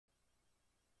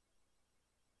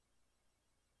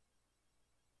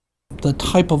the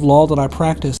type of law that I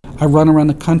practice. I run around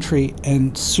the country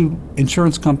and sue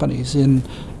insurance companies in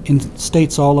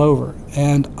states all over,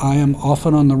 and I am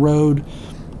often on the road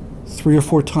 3 or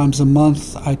 4 times a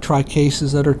month. I try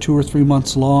cases that are 2 or 3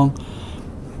 months long.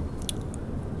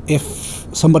 If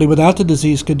somebody without the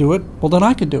disease could do it, well, then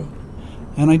I could do it.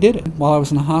 And I did it. While I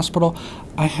was in the hospital,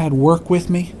 I had work with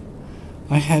me.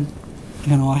 I had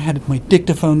my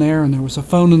dictaphone there, and there was a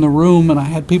phone in the room, and I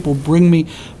had people bring me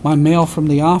my mail from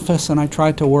the office, and I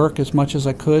tried to work as much as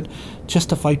I could just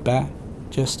to fight back,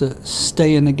 just to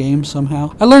stay in the game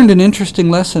somehow. I learned an interesting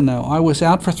lesson, though. I was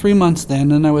out for 3 months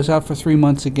then, and I was out for 3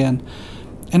 months again.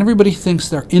 And everybody thinks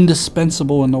they're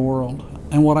indispensable in the world.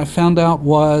 And what I found out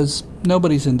was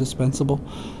nobody's indispensable.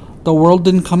 The world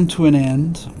didn't come to an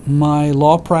end. My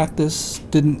law practice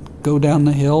didn't go down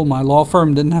the hill. My law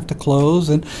firm didn't have to close,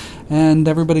 and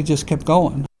everybody just kept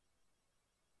going.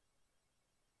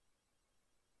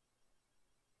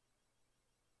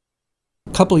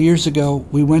 A couple of years ago,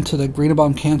 we went to the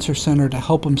Greenbaum Cancer Center to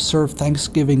help them serve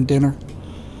Thanksgiving dinner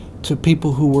to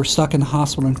people who were stuck in the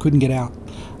hospital and couldn't get out.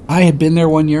 I had been there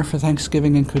 1 year for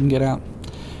Thanksgiving and couldn't get out.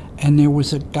 And there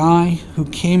was a guy who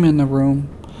came in the room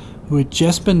who had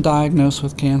just been diagnosed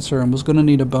with cancer and was going to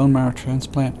need a bone marrow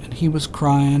transplant. And he was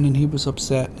crying and he was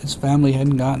upset. His family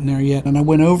hadn't gotten there yet. And I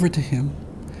went over to him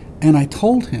and I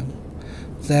told him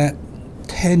that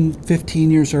 10,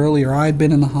 15 years earlier I had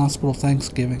been in the hospital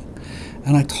Thanksgiving.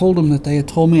 And I told him that they had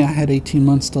told me I had 18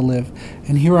 months to live.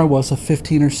 And here I was, a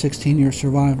 15 or 16-year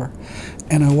survivor.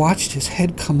 And I watched his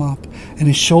head come up and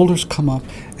his shoulders come up.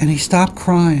 And he stopped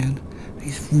crying.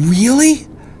 He's, really?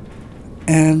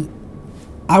 And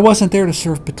I wasn't there to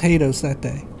serve potatoes that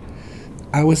day.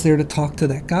 I was there to talk to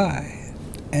that guy.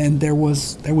 And there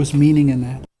was meaning in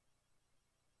that.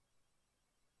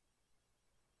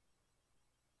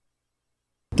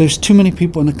 There's too many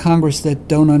people in the Congress that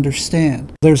don't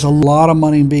understand. There's a lot of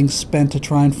money being spent to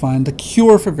try and find the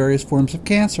cure for various forms of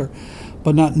cancer,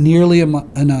 but not nearly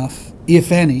enough,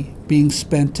 if any, being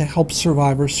spent to help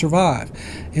survivors survive.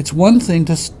 It's one thing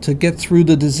to get through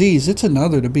the disease. It's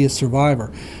another to be a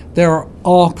survivor. There are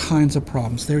all kinds of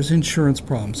problems. There's insurance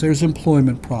problems. There's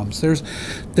employment problems.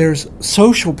 There's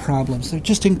social problems. There's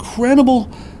just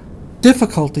incredible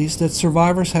difficulties that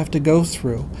survivors have to go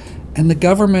through. And the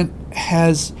government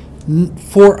has,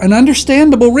 for an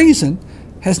understandable reason,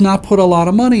 has not put a lot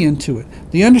of money into it.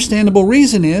 The understandable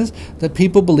reason is that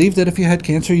people believe that if you had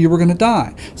cancer, you were going to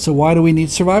die. So why do we need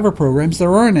survivor programs?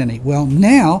 There aren't any. Well,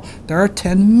 now there are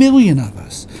 10 million of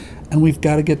us. And we've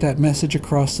got to get that message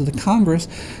across to the Congress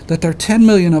that there are 10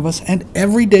 million of us, and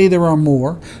every day there are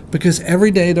more, because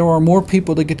every day there are more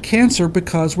people that get cancer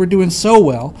because we're doing so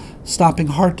well, stopping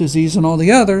heart disease and all the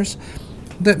others,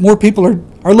 that more people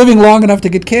are living long enough to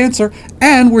get cancer,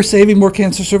 and we're saving more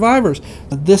cancer survivors.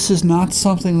 This is not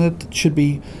something that should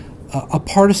be a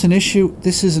partisan issue.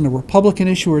 This isn't a Republican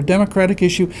issue or a Democratic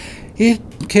issue.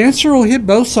 Cancer will hit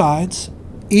both sides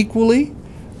equally,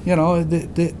 you know,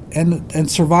 and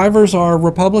survivors are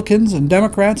Republicans and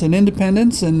Democrats and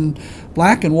independents and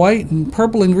black and white and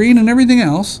purple and green and everything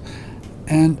else,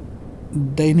 and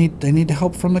they need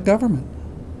help from the government.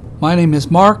 My name is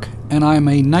Mark, and I am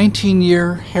a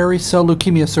 19-year hairy cell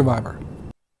leukemia survivor.